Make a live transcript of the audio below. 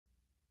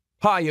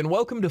Hi, and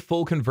welcome to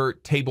Full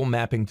Convert Table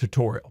Mapping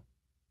Tutorial.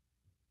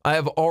 I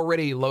have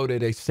already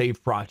loaded a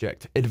saved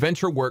project,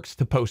 AdventureWorks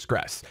to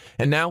Postgres,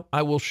 and now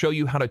I will show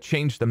you how to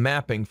change the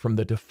mapping from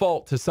the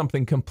default to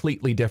something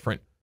completely different.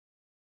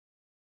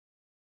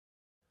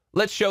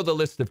 Let's show the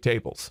list of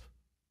tables.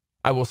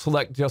 I will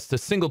select just a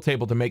single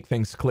table to make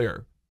things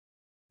clearer.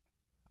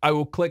 I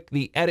will click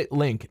the Edit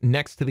link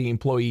next to the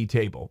employee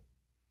table.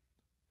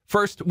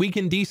 First, we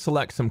can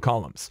deselect some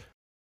columns.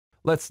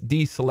 Let's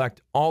deselect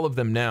all of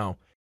them now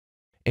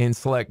and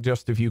select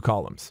just a few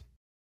columns.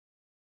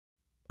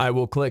 I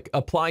will click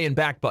Apply and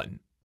Back button.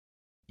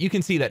 You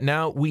can see that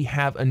now we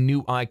have a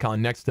new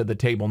icon next to the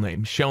table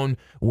name shown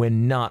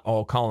when not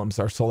all columns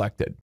are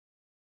selected.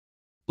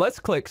 Let's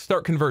click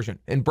Start Conversion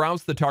and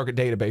browse the target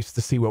database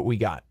to see what we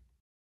got.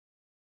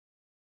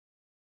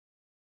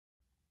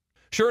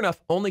 Sure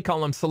enough, only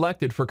columns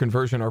selected for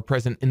conversion are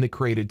present in the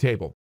created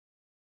table.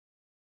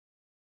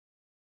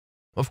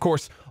 Of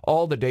course,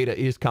 all the data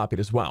is copied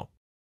as well.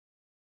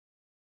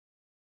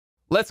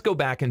 Let's go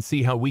back and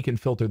see how we can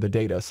filter the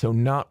data so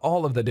not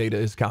all of the data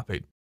is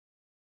copied.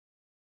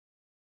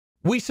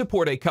 We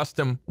support a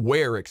custom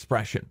where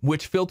expression,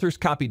 which filters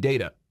copied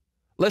data.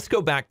 Let's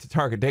go back to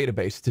target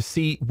database to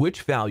see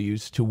which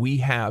values do we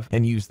have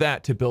and use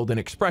that to build an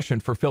expression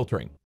for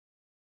filtering.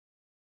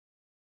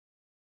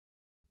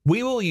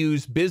 We will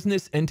use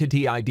business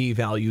entity ID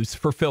values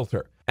for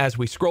filter. As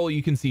we scroll,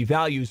 you can see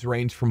values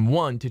range from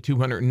 1 to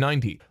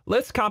 290.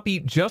 Let's copy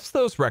just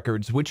those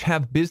records which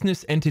have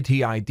business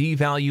entity ID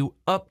value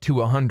up to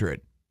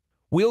 100.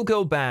 We'll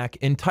go back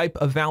and type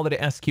a valid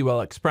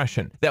SQL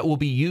expression that will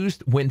be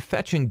used when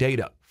fetching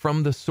data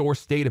from the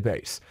source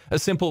database. A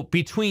simple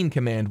between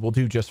command will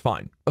do just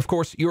fine. Of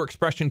course, your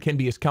expression can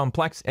be as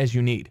complex as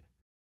you need.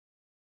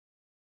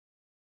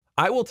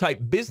 I will type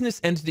business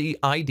entity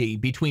ID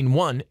between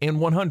 1 and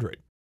 100.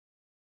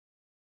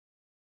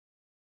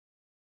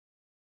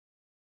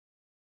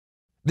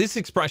 This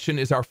expression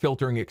is our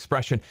filtering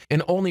expression,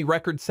 and only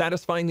records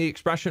satisfying the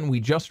expression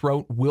we just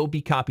wrote will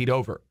be copied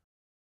over.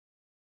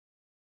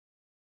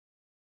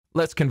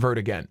 Let's convert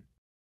again.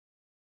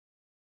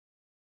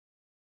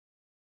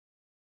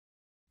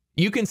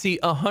 You can see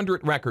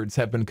 100 records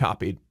have been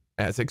copied,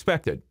 as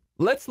expected.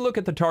 Let's look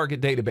at the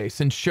target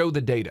database and show the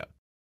data.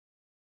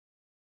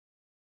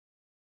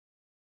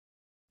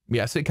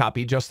 Yes, it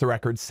copied just the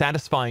records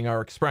satisfying our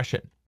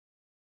expression.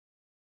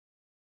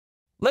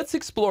 Let's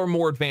explore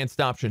more advanced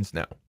options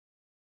now.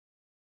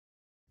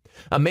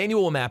 A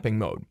manual mapping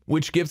mode,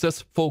 which gives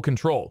us full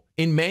control.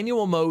 In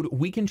manual mode,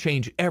 we can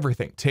change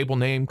everything: table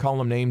name,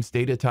 column names,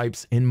 data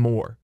types, and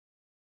more.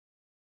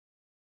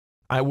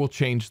 I will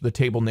change the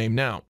table name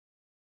now.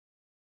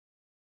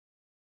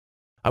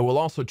 I will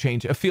also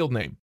change a field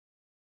name.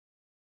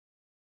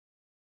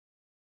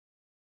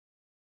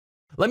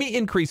 Let me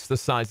increase the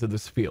size of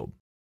this field.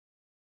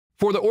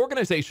 For the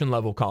organization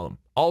level column,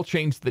 I'll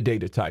change the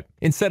data type.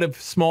 Instead of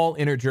small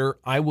integer,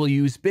 I will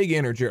use big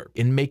integer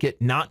and make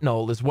it not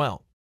null as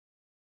well.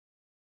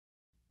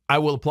 I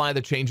will apply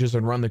the changes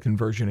and run the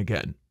conversion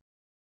again.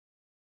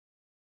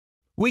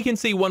 We can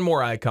see one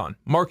more icon,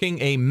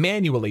 marking a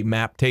manually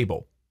mapped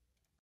table.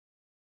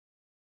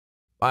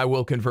 I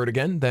will convert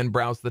again, then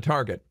browse the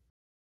target.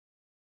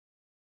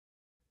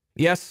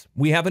 Yes,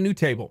 we have a new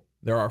table.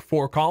 There are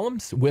 4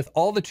 columns with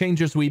all the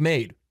changes we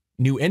made.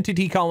 New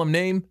entity column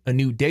name, a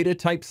new data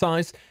type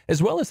size,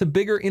 as well as a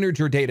bigger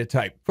integer data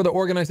type for the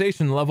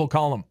organization level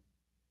column.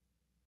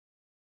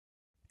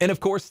 And of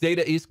course,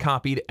 data is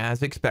copied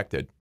as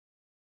expected.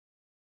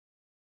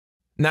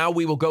 Now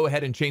we will go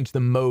ahead and change the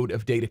mode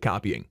of data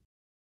copying.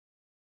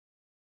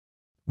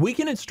 We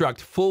can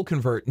instruct full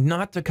convert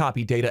not to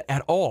copy data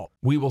at all.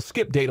 We will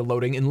skip data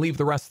loading and leave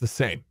the rest the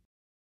same.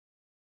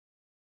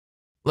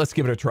 Let's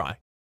give it a try.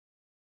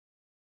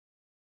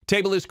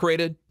 Table is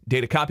created.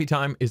 Data copy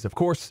time is, of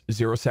course,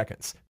 0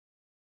 seconds.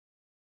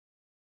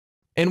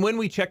 And when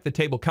we check the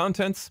table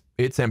contents,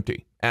 it's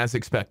empty, as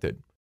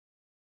expected.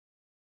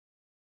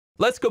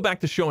 Let's go back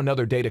to show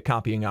another data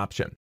copying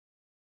option.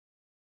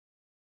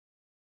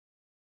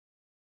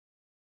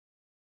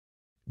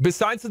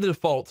 Besides the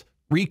default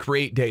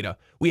recreate data,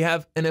 we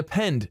have an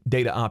append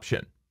data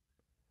option.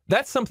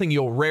 That's something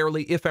you'll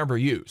rarely, if ever,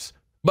 use.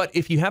 But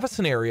if you have a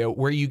scenario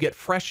where you get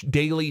fresh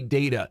daily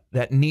data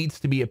that needs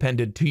to be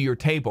appended to your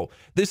table,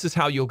 this is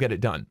how you'll get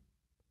it done.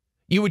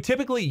 You would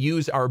typically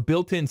use our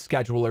built-in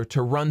scheduler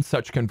to run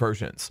such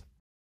conversions.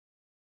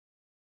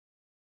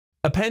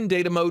 Append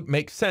data mode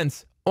makes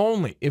sense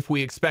only if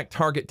we expect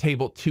target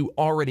table to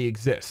already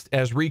exist,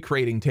 as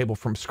recreating table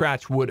from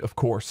scratch would, of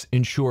course,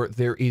 ensure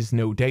there is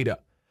no data.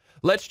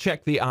 Let's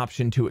check the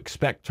option to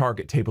expect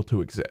target table to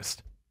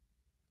exist.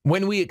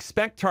 When we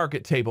expect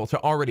target table to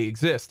already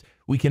exist,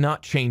 we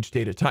cannot change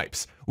data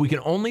types. We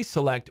can only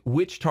select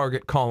which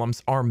target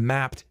columns are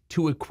mapped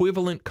to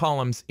equivalent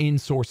columns in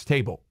source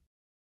table.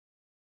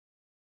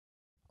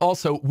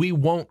 Also, we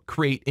won't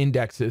create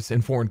indexes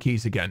and foreign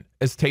keys again,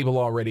 as table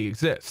already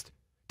exists,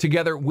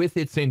 together with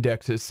its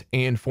indexes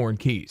and foreign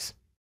keys.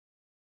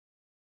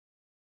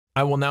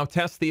 I will now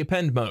test the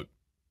append mode.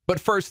 But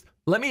first,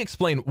 Let me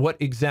explain what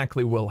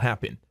exactly will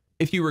happen.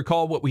 If you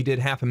recall what we did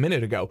half a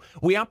minute ago,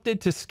 we opted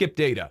to skip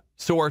data,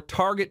 so our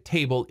target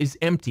table is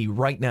empty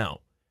right now.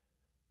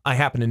 I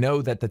happen to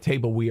know that the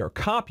table we are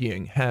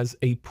copying has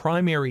a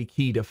primary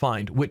key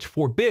defined, which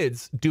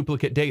forbids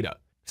duplicate data.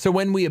 So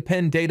when we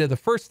append data the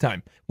first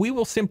time, we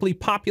will simply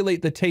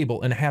populate the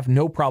table and have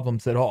no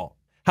problems at all.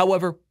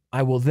 However,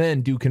 I will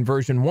then do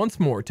conversion once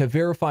more to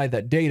verify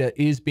that data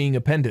is being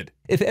appended.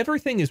 If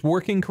everything is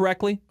working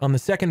correctly, on the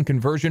second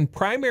conversion,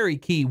 primary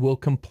key will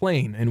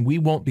complain and we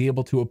won't be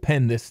able to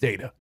append this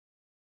data.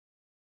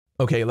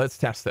 Okay, let's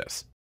test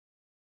this.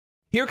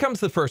 Here comes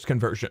the first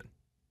conversion.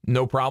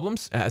 No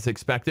problems, as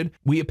expected.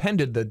 We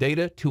appended the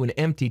data to an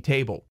empty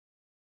table.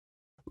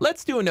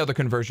 Let's do another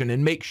conversion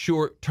and make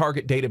sure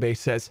target database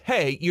says,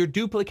 hey, you're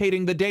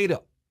duplicating the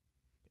data.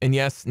 And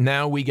yes,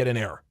 now we get an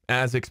error,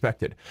 as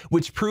expected,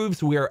 which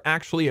proves we are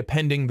actually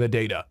appending the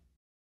data.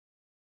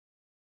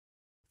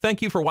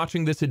 Thank you for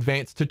watching this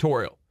advanced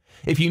tutorial.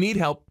 If you need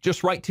help,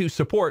 just write to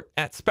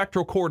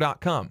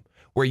support@spectralcore.com,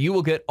 where you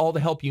will get all the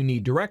help you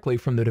need directly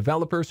from the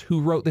developers who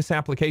wrote this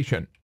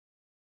application.